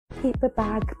Paper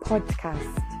Bag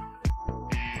Podcast.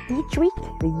 Each week,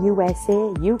 the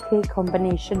USA-UK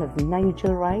combination of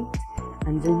Nigel Wright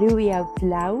and Louis Out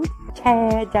Loud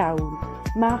tear down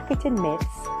marketing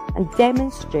myths and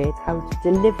demonstrate how to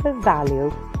deliver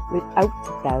value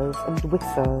without bells and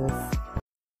whistles.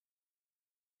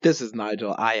 This is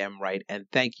Nigel, I am Right, and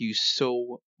thank you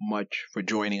so much for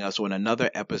joining us on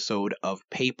another episode of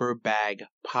Paper Bag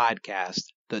Podcast,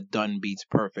 the Done Beats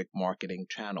Perfect marketing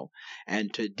channel.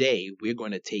 And today we're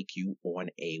going to take you on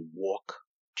a walk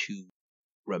to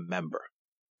remember.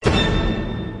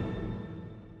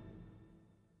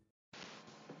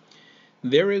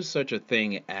 There is such a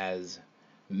thing as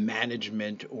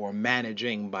management or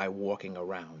managing by walking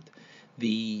around.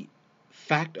 The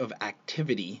fact of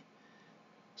activity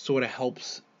sort of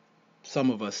helps some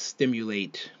of us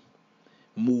stimulate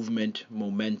movement,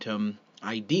 momentum,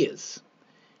 ideas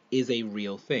is a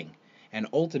real thing. And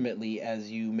ultimately, as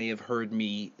you may have heard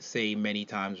me say many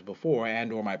times before,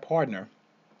 and or my partner,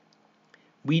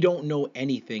 we don't know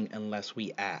anything unless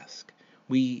we ask.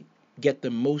 We get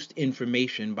the most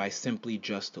information by simply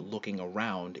just looking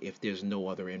around if there's no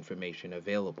other information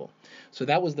available. So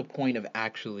that was the point of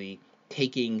actually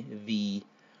taking the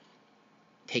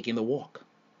walk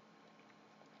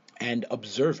and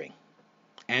observing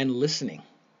and listening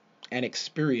and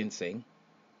experiencing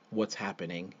what's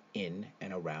happening in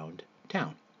and around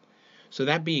town. So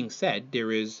that being said,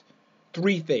 there is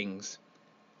 3 things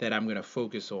that I'm going to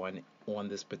focus on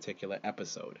this particular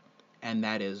episode. And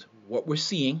that is what we're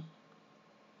seeing,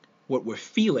 what we're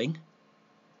feeling,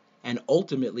 and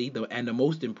ultimately, the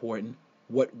most important,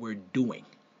 what we're doing.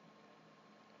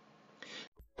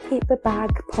 Paper Bag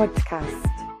Podcast.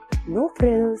 No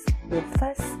frills, no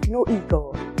fuss, no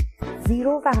ego.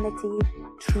 Zero vanity,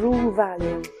 true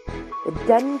value. The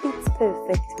Done Beats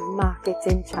Perfect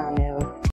marketing channel.